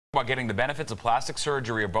About getting the benefits of plastic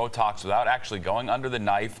surgery or Botox without actually going under the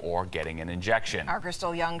knife or getting an injection. Our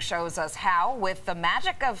Crystal Young shows us how with the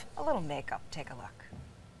magic of a little makeup. Take a look.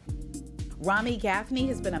 Ramy Gafni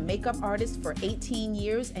has been a makeup artist for 18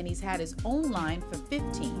 years and he's had his own line for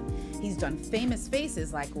 15. He's done famous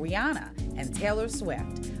faces like Rihanna and Taylor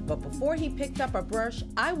Swift. But before he picked up a brush,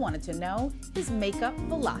 I wanted to know his makeup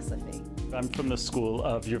philosophy. I'm from the school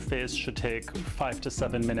of your face should take 5 to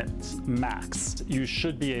 7 minutes max. You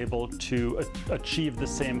should be able to achieve the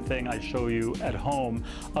same thing I show you at home.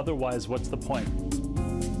 Otherwise, what's the point?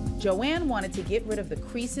 Joanne wanted to get rid of the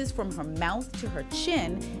creases from her mouth to her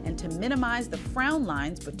chin and to minimize the frown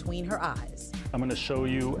lines between her eyes. I'm going to show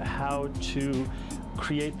you how to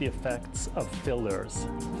create the effects of fillers,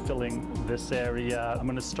 filling this area. I'm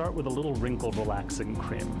going to start with a little wrinkle relaxing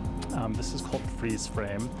cream. This is called Freeze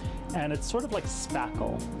Frame, and it's sort of like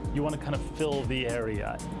spackle. You want to kind of fill the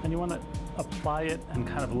area, and you want to apply it and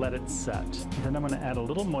kind of let it set. Then I'm going to add a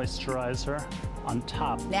little moisturizer on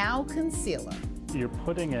top. Now concealer. You're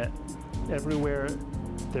putting it everywhere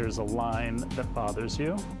there's a line that bothers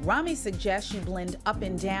you. Ramy suggests you blend up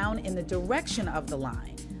and down in the direction of the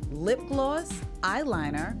line. Lip gloss,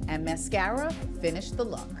 eyeliner, and mascara finish the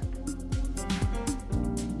look.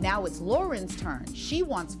 Now it's Lauren's turn. She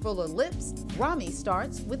wants fuller lips. Ramy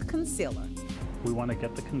starts with concealer. We want to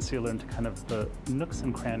get the concealer into kind of the nooks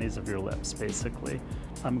and crannies of your lips, basically.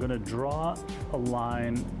 I'm going to draw a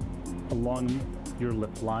line along your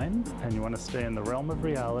lip line, and you want to stay in the realm of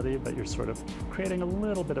reality, but you're sort of creating a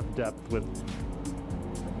little bit of depth with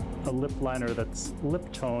a lip liner that's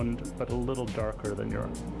lip toned but a little darker than your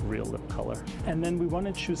real lip color. And then we want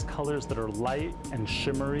to choose colors that are light and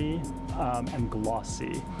shimmery and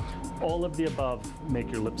glossy. All of the above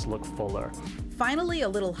make your lips look fuller. Finally, a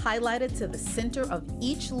little highlighter to the center of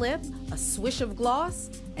each lip, a swish of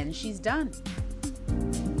gloss, and she's done.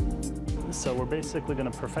 So we're basically going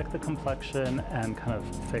to perfect the complexion and kind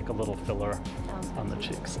of fake a little filler on the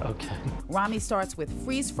cheeks. Okay. Ramy starts with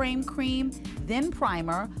freeze frame cream, then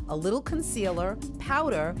primer, a little concealer,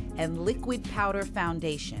 powder, and liquid powder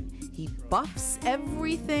foundation. He buffs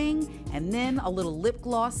everything, and then a little lip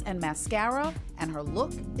gloss and mascara, and her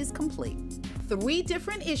look is complete. 3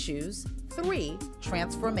 different issues, 3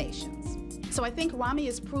 transformations. So I think Ramy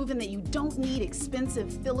has proven that you don't need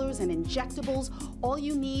expensive fillers and injectables. All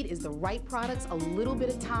you need is the right products, a little bit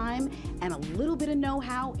of time, and a little bit of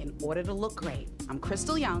know-how in order to look great. I'm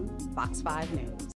Crystal Young, Fox 5 News.